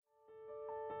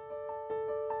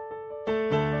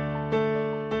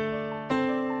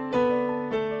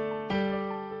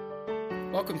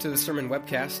to the sermon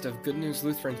webcast of Good News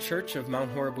Lutheran Church of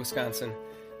Mount Horeb, Wisconsin.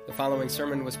 The following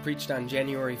sermon was preached on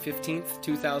January 15th,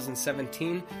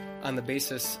 2017, on the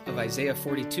basis of Isaiah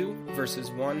 42,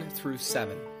 verses 1 through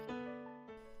 7.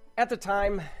 At the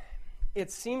time,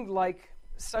 it seemed like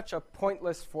such a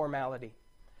pointless formality.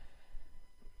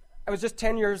 I was just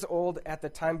 10 years old at the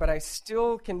time, but I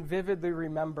still can vividly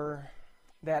remember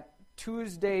that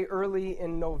Tuesday early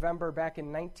in November back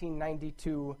in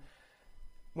 1992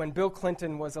 when Bill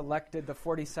Clinton was elected the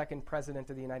 42nd President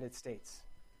of the United States.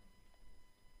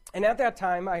 And at that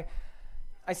time, I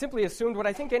simply assumed what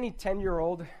I think any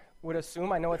 10-year-old would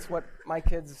assume. I know it's what my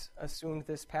kids assumed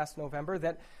this past November,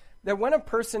 that when a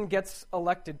person gets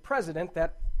elected president,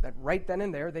 that right then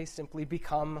and there they simply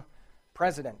become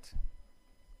president.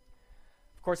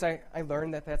 Of course, I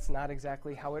learned that that's not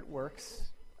exactly how it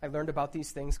works. I learned about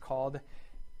these things called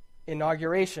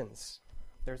inaugurations.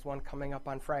 There's one coming up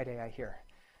on Friday, I hear.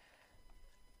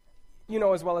 You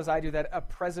know as well as I do that a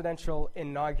presidential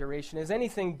inauguration is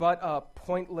anything but a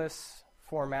pointless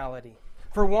formality.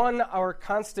 For one, our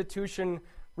Constitution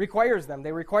requires them.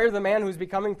 They require the man who's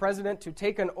becoming president to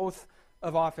take an oath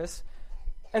of office.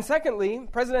 And secondly,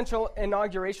 presidential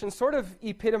inaugurations sort of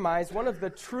epitomize one of the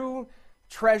true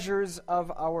treasures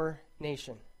of our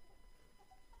nation,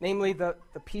 namely the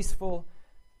peaceful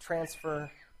transfer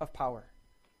of power.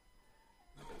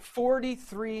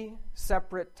 43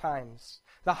 separate times,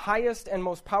 the highest and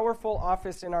most powerful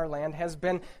office in our land has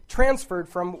been transferred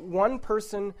from one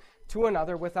person to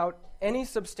another without any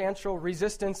substantial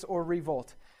resistance or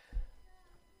revolt.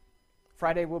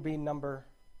 Friday will be number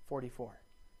 44.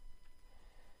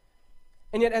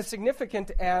 And yet, as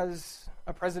significant as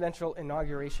a presidential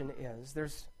inauguration is,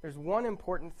 there's one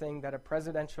important thing that a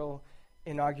presidential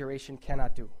inauguration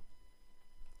cannot do.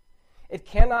 It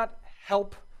cannot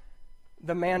help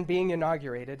the man being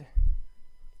inaugurated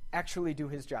actually do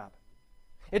his job.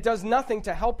 It does nothing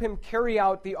to help him carry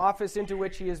out the office into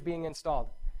which he is being installed.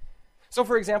 So,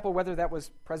 for example, whether that was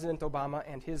President Obama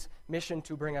and his mission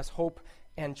to bring us hope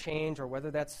and change, or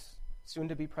whether that's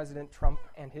soon-to-be President Trump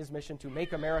and his mission to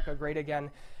make America great again,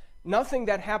 nothing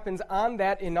that happens on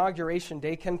that inauguration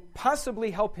day can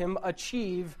possibly help him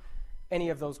achieve any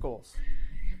of those goals.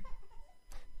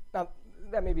 Now,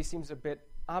 that maybe seems a bit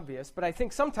obvious, but I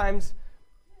think sometimes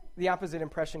the opposite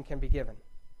impression can be given.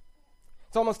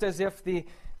 It's almost as if the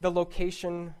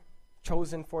location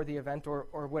chosen for the event,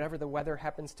 or whatever the weather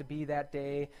happens to be that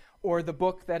day, or the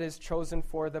book that is chosen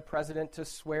for the president to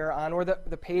swear on, or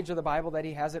the page of the Bible that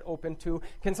he has it open to,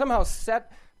 can somehow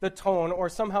set the tone or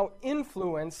somehow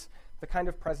influence the kind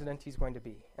of president he's going to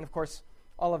be. And of course,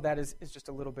 all of that is just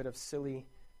a little bit of silly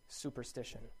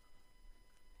superstition.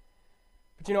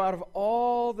 But you know, out of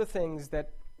all the things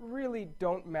that really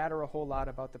don't matter a whole lot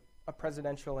about a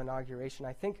presidential inauguration,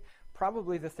 I think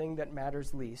probably the thing that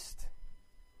matters least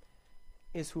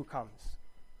is who comes,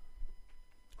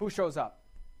 who shows up.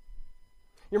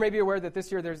 You may be aware that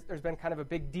this year there's been kind of a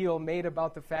big deal made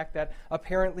about the fact that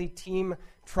apparently Team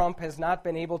Trump has not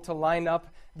been able to line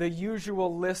up the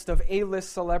usual list of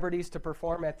A-list celebrities to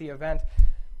perform at the event.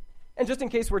 And just in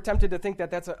case we're tempted to think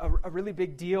that that's a really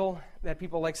big deal, that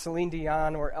people like Celine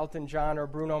Dion or Elton John or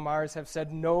Bruno Mars have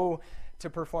said no to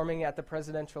performing at the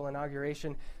presidential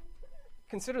inauguration,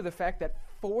 consider the fact that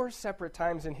 4 separate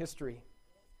times in history,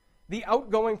 the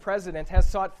outgoing president has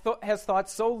thought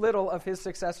so little of his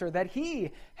successor that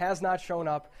he has not shown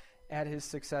up at his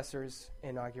successor's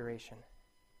inauguration.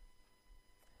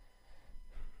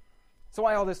 So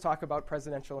why all this talk about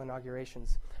presidential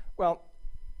inaugurations? Well,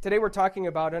 today we're talking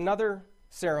about another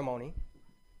ceremony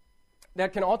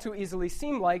that can all too easily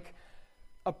seem like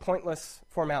a pointless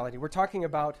formality. We're talking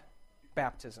about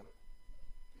baptism.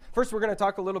 First, we're going to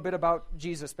talk a little bit about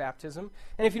Jesus' baptism.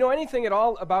 And if you know anything at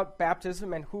all about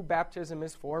baptism and who baptism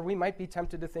is for, we might be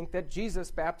tempted to think that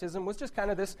Jesus' baptism was just kind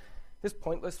of this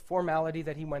pointless formality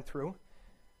that he went through.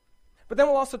 But then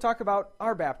we'll also talk about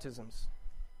our baptisms.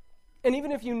 And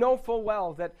even if you know full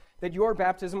well that your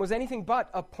baptism was anything but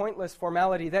a pointless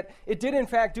formality, that it did in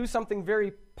fact do something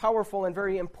very powerful and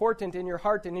very important in your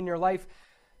heart and in your life,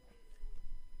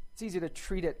 it's easy to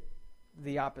treat it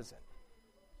the opposite.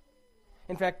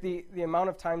 In fact, the amount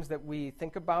of times that we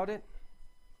think about it,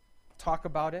 talk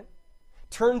about it,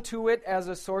 turn to it as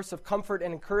a source of comfort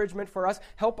and encouragement for us,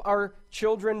 help our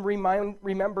children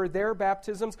remember their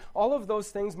baptisms, all of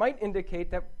those things might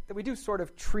indicate that we do sort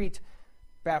of treat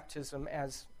baptism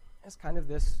as kind of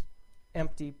this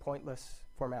empty, pointless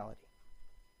formality.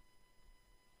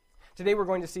 Today we're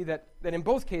going to see that in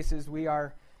both cases we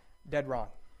are dead wrong.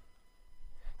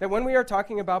 that when we are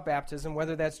talking about baptism,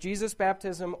 whether that's Jesus'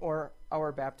 baptism or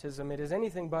our baptism, it is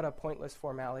anything but a pointless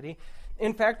formality.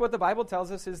 In fact, what the Bible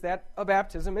tells us is that a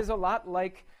baptism is a lot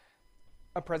like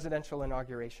a presidential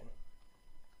inauguration,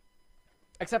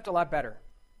 except a lot better.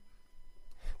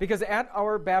 Because at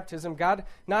our baptism, God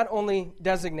not only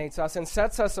designates us and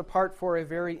sets us apart for a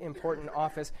very important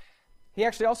office, He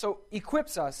actually also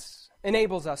equips us,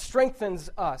 enables us, strengthens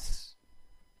us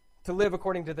to live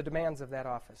according to the demands of that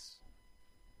office.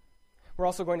 We're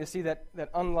also going to see that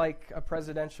unlike a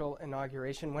presidential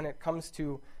inauguration, when it comes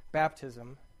to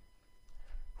baptism,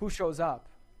 who shows up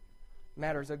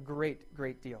matters a great,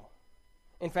 great deal.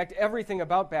 In fact, everything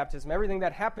about baptism, everything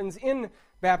that happens in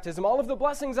baptism, all of the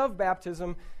blessings of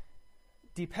baptism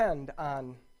depend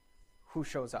on who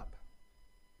shows up.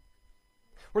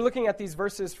 We're looking at these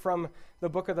verses from the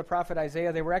book of the prophet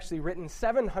Isaiah. They were actually written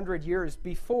 700 years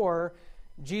before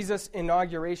Jesus'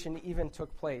 inauguration even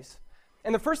took place.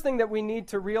 And the first thing that we need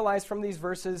to realize from these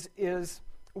verses is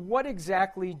what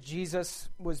exactly Jesus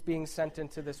was being sent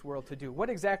into this world to do.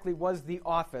 What exactly was the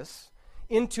office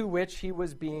into which he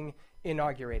was being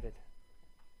inaugurated?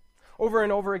 Over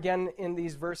and over again in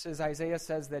these verses, Isaiah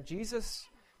says that Jesus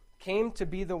came to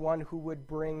be the one who would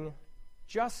bring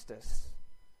justice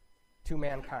to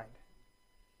mankind.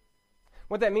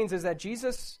 What that means is that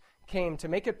Jesus came to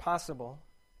make it possible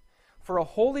for a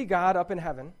holy God up in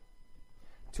heaven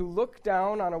to look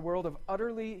down on a world of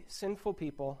utterly sinful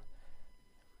people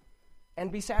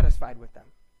and be satisfied with them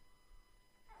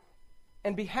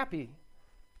and be happy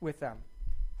with them,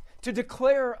 to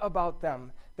declare about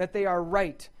them that they are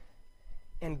right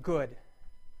and good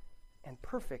and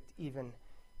perfect even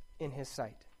in His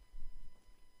sight.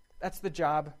 That's the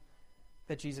job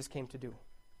that Jesus came to do.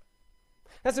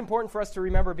 That's important for us to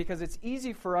remember because it's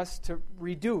easy for us to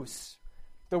reduce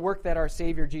the work that our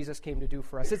Savior Jesus came to do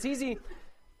for us. It's easy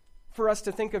for us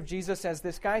to think of Jesus as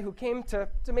this guy who came to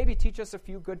maybe teach us a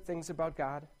few good things about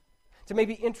God, to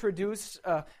maybe introduce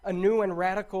a new and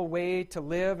radical way to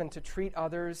live and to treat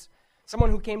others, someone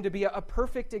who came to be a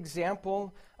perfect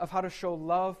example of how to show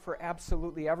love for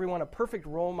absolutely everyone, a perfect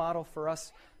role model for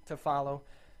us to follow.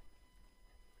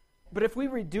 But if we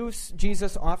reduce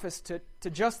Jesus' office to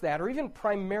just that, or even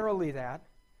primarily that,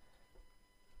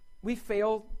 we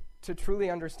fail to truly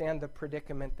understand the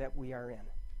predicament that we are in.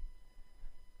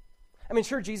 I mean,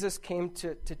 sure, Jesus came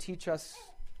to teach us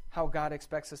how God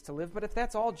expects us to live, but if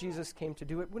that's all Jesus came to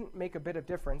do, it wouldn't make a bit of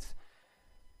difference.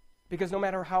 Because no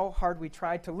matter how hard we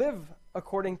tried to live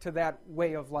according to that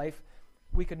way of life,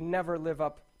 we could never live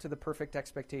up to the perfect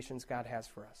expectations God has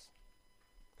for us.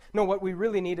 No, what we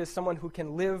really need is someone who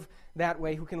can live that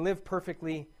way, who can live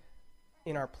perfectly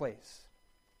in our place.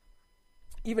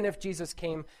 Even if Jesus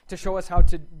came to show us how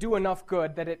to do enough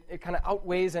good that it kind of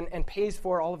outweighs and pays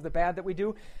for all of the bad that we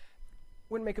do,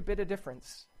 wouldn't make a bit of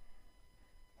difference.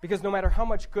 Because no matter how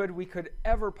much good we could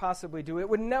ever possibly do, it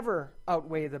would never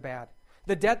outweigh the bad.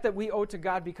 The debt that we owe to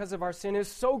God because of our sin is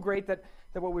so great that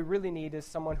what we really need is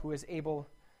someone who is able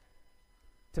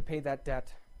to pay that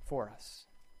debt for us.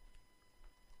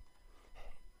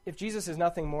 If Jesus is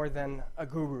nothing more than a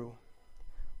guru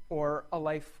or a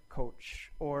life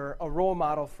coach or a role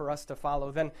model for us to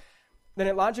follow, then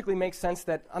it logically makes sense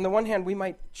that on the one hand we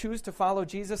might choose to follow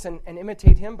Jesus and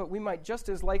imitate him, but we might just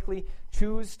as likely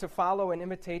choose to follow and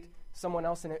imitate someone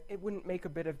else, and it wouldn't make a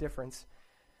bit of difference.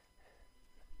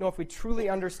 No, if we truly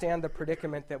understand the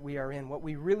predicament that we are in, what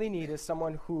we really need is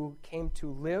someone who came to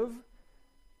live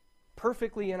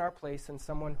perfectly in our place and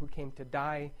someone who came to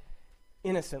die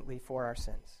innocently for our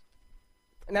sins.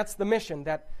 And that's the mission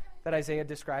that Isaiah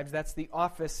describes. That's the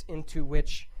office into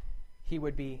which he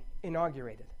would be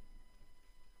inaugurated.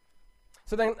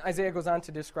 So then Isaiah goes on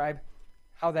to describe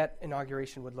how that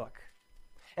inauguration would look.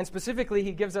 And specifically,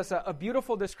 he gives us a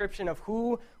beautiful description of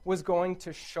who was going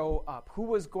to show up, who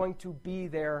was going to be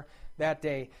there that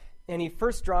day. And he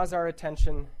first draws our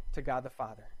attention to God the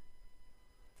Father.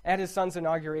 At his son's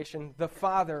inauguration, the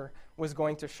Father was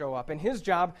going to show up. And his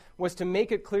job was to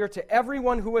make it clear to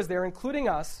everyone who was there, including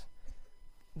us,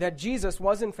 that Jesus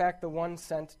was in fact the one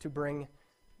sent to bring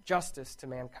justice to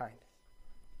mankind.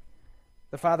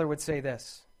 The Father would say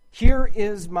this, "Here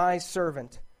is my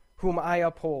servant, whom I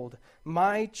uphold,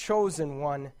 my chosen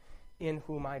one, in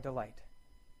whom I delight."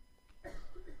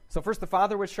 So first the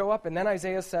Father would show up, and then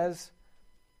Isaiah says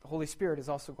the Holy Spirit is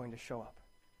also going to show up.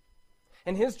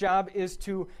 And his job is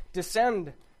to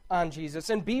descend on Jesus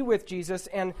and be with Jesus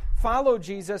and follow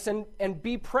Jesus and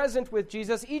be present with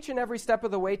Jesus each and every step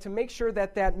of the way to make sure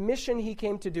that that mission he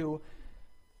came to do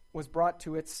was brought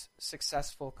to its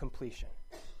successful completion.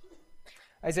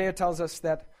 Isaiah tells us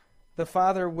that the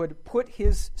Father would put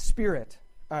his Spirit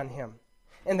on him.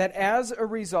 and that as a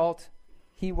result,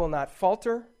 he will not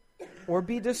falter or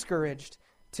be discouraged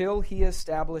till he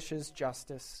establishes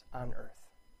justice on earth.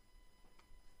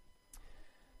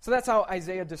 So that's how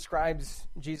Isaiah describes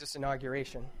Jesus'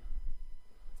 inauguration.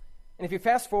 And if you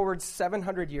fast forward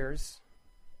 700 years,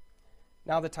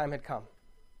 now the time had come.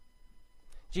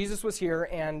 Jesus was here,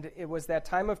 and it was that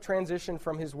time of transition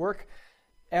from his work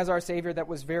as our Savior that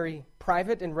was very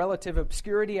private in relative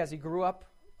obscurity as he grew up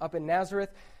in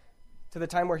Nazareth, to the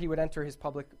time where he would enter his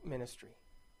public ministry.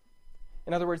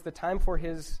 In other words, the time for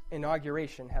his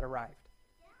inauguration had arrived.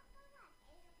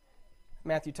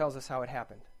 Matthew tells us how it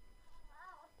happened.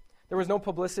 There was no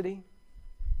publicity.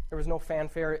 There was no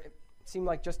fanfare. It seemed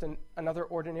like just another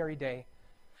ordinary day.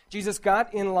 Jesus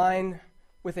got in line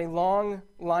with a long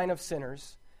line of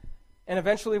sinners, and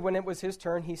eventually, when it was his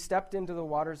turn, he stepped into the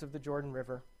waters of the Jordan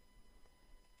River,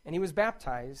 and he was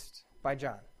baptized by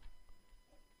John.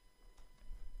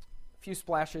 A few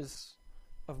splashes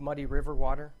of muddy river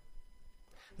water,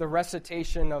 the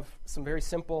recitation of some very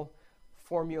simple,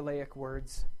 formulaic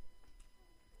words.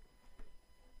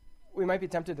 We might be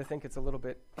tempted to think it's a little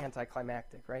bit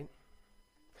anticlimactic, right?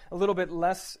 A little bit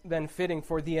less than fitting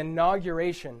for the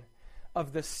inauguration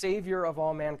of the Savior of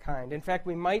all mankind. In fact,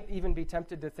 we might even be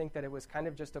tempted to think that it was kind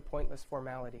of just a pointless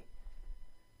formality.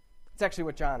 It's actually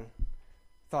what John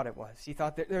thought it was. He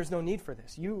thought that there's no need for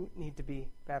this. You need to be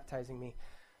baptizing me.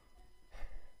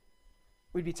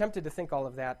 We'd be tempted to think all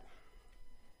of that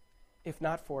if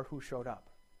not for who showed up.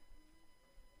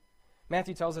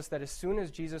 Matthew tells us that as soon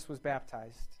as Jesus was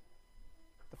baptized,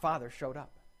 the Father showed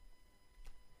up.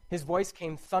 His voice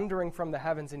came thundering from the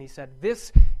heavens, and he said,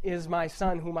 "This is my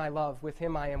Son whom I love. With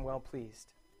him I am well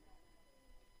pleased."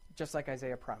 Just like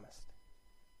Isaiah promised.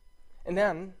 And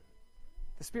then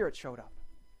the Spirit showed up.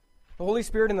 The Holy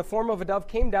Spirit in the form of a dove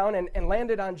came down and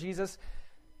landed on Jesus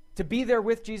to be there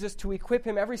with Jesus, to equip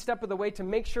him every step of the way, to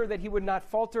make sure that he would not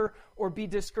falter or be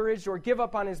discouraged or give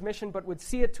up on his mission, but would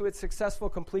see it to its successful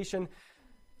completion.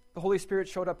 The Holy Spirit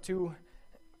showed up too,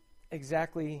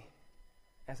 exactly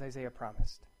as Isaiah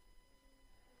promised.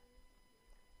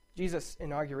 Jesus'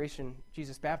 inauguration,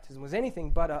 Jesus' baptism, was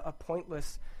anything but a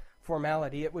pointless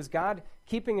formality. It was God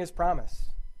keeping his promise.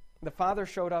 The Father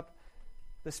showed up,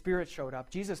 the Spirit showed up.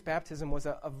 Jesus' baptism was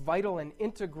a vital and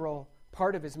integral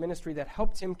part of his ministry that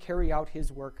helped him carry out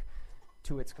his work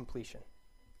to its completion.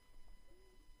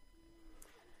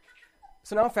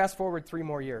 So now fast forward 3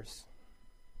 more years.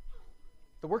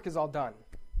 The work is all done.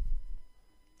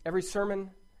 Every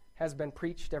sermon has been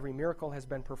preached, every miracle has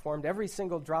been performed, every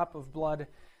single drop of blood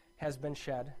has been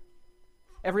shed.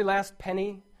 Every last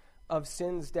penny of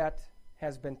sin's debt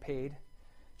has been paid.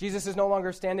 Jesus is no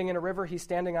longer standing in a river, he's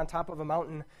standing on top of a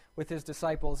mountain with his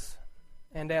disciples.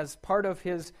 And as part of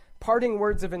his parting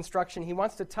words of instruction, he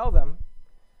wants to tell them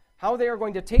how they are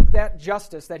going to take that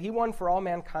justice that he won for all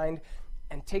mankind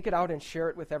and take it out and share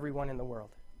it with everyone in the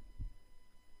world.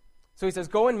 So he says,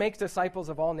 "Go and make disciples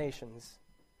of all nations."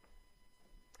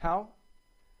 How?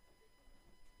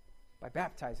 By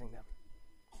baptizing them.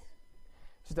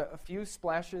 Just a few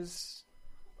splashes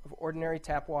of ordinary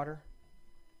tap water,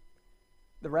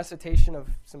 the recitation of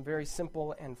some very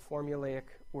simple and formulaic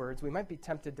words. We might be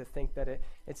tempted to think that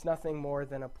it's nothing more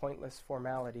than a pointless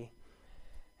formality,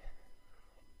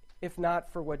 if not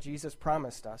for what Jesus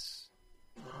promised us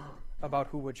about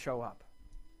who would show up.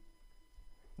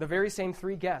 The very same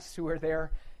 3 guests who were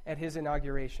there at his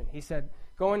inauguration. He said,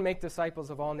 "Go and make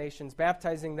disciples of all nations,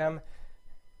 baptizing them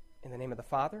in the name of the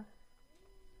Father,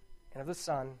 and of the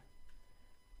Son,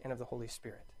 and of the Holy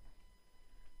Spirit."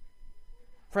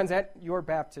 Friends, at your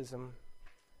baptism,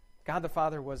 God the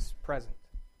Father was present.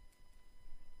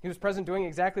 He was present doing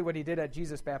exactly what he did at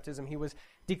Jesus' baptism. He was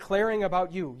declaring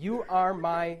about you, "You are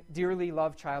my dearly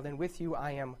loved child, and with you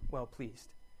I am well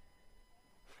pleased."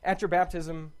 At your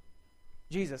baptism,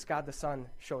 Jesus, God the Son,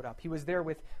 showed up. He was there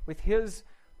with his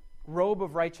robe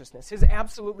of righteousness, his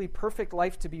absolutely perfect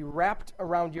life to be wrapped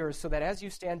around yours, so that as you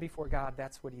stand before God,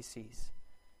 that's what he sees.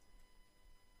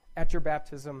 At your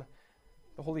baptism,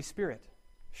 the Holy Spirit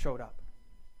showed up.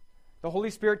 The Holy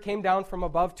Spirit came down from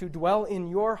above to dwell in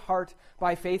your heart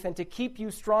by faith and to keep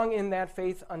you strong in that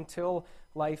faith until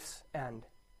life's end.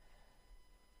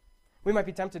 We might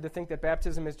be tempted to think that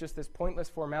baptism is just this pointless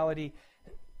formality,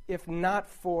 if not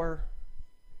for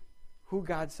who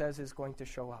God says is going to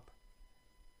show up.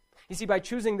 You see, by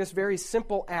choosing this very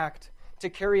simple act to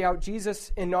carry out Jesus'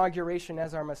 inauguration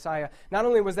as our Messiah, not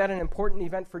only was that an important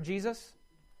event for Jesus,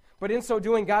 but in so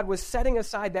doing, God was setting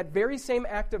aside that very same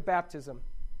act of baptism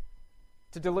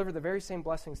to deliver the very same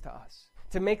blessings to us,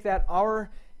 to make that our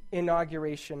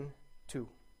inauguration too.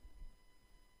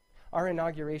 Our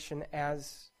inauguration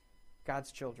as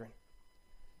God's children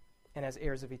and as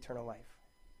heirs of eternal life.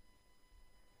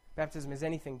 Baptism is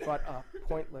anything but a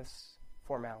pointless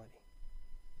formality.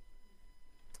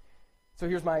 So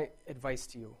here's my advice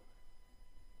to you.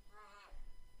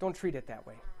 Don't treat it that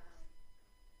way.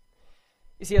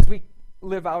 You see, as we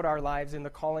live out our lives in the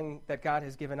calling that God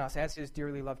has given us as his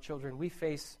dearly loved children, we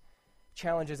face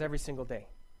challenges every single day.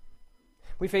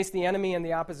 We face the enemy and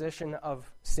the opposition of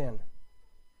sin.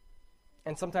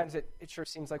 And sometimes it sure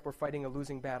seems like we're fighting a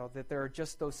losing battle, that there are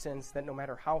just those sins that no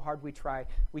matter how hard we try,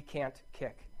 we can't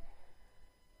kick.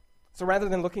 So rather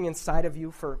than looking inside of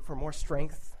you for more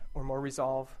strength or more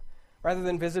resolve, rather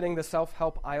than visiting the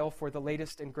self-help aisle for the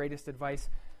latest and greatest advice,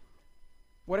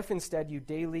 what if instead you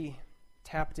daily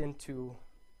tapped into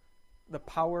the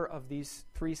power of these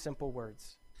 3 simple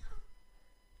words?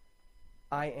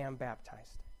 I am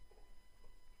baptized.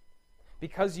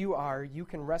 Because you are, you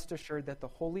can rest assured that the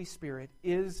Holy Spirit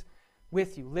is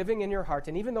with you, living in your heart.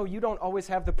 And even though you don't always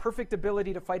have the perfect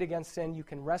ability to fight against sin, you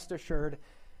can rest assured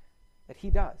that he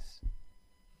does.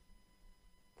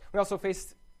 We also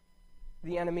face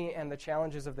the enemy and the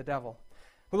challenges of the devil,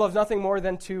 who loves nothing more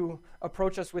than to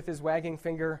approach us with his wagging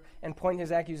finger and point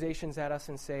his accusations at us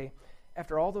and say,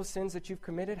 after all those sins that you've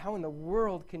committed, how in the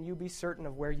world can you be certain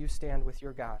of where you stand with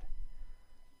your God?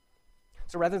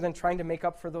 So rather than trying to make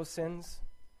up for those sins,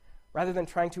 rather than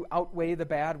trying to outweigh the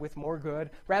bad with more good,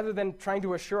 rather than trying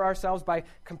to assure ourselves by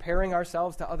comparing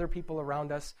ourselves to other people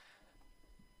around us,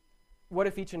 what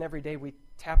if each and every day we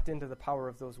tapped into the power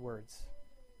of those words?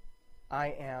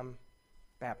 I am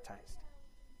baptized.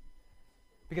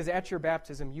 Because at your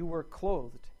baptism, you were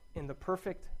clothed in the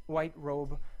perfect white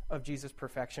robe of Jesus'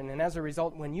 perfection. And as a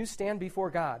result, when you stand before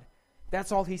God,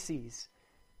 that's all he sees,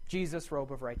 Jesus'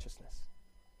 robe of righteousness.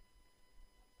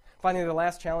 Finally, the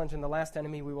last challenge and the last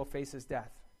enemy we will face is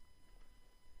death.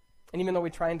 And even though we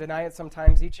try and deny it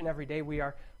sometimes, each and every day we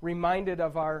are reminded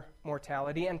of our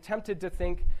mortality and tempted to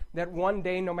think that one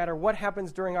day, no matter what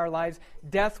happens during our lives,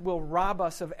 death will rob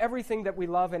us of everything that we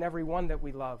love and everyone that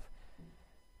we love.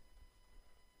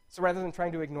 So rather than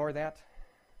trying to ignore that,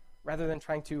 rather than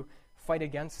trying to fight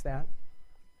against that,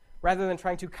 rather than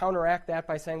trying to counteract that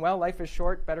by saying, well, life is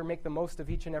short, better make the most of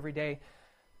each and every day,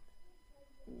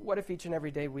 what if each and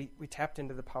every day we tapped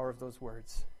into the power of those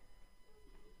words?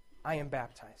 I am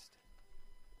baptized.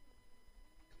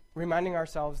 Reminding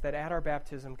ourselves that at our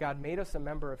baptism, God made us a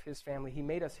member of his family. He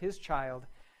made us his child,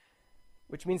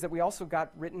 which means that we also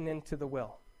got written into the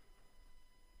will.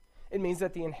 It means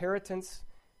that the inheritance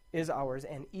is ours,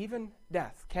 and even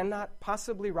death cannot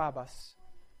possibly rob us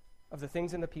of the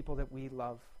things and the people that we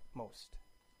love most.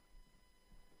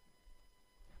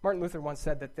 Martin Luther once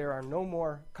said that there are no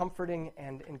more comforting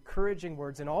and encouraging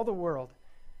words in all the world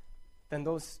than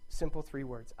those simple 3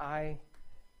 words, I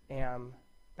am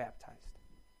baptized.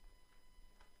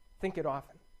 Think it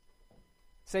often.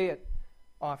 Say it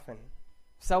often.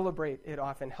 Celebrate it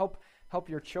often. Help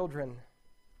your children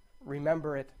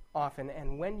remember it often.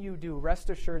 And when you do,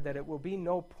 rest assured that it will be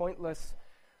no pointless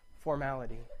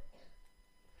formality.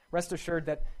 Rest assured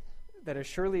that as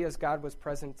surely as God was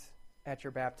present at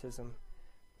your baptism,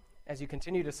 as you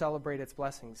continue to celebrate its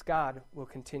blessings, God will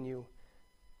continue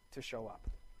to show up.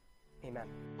 Amen.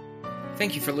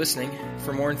 Thank you for listening.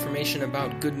 For more information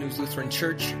about Good News Lutheran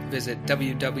Church, visit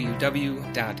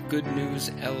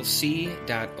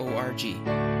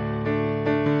www.goodnewslc.org.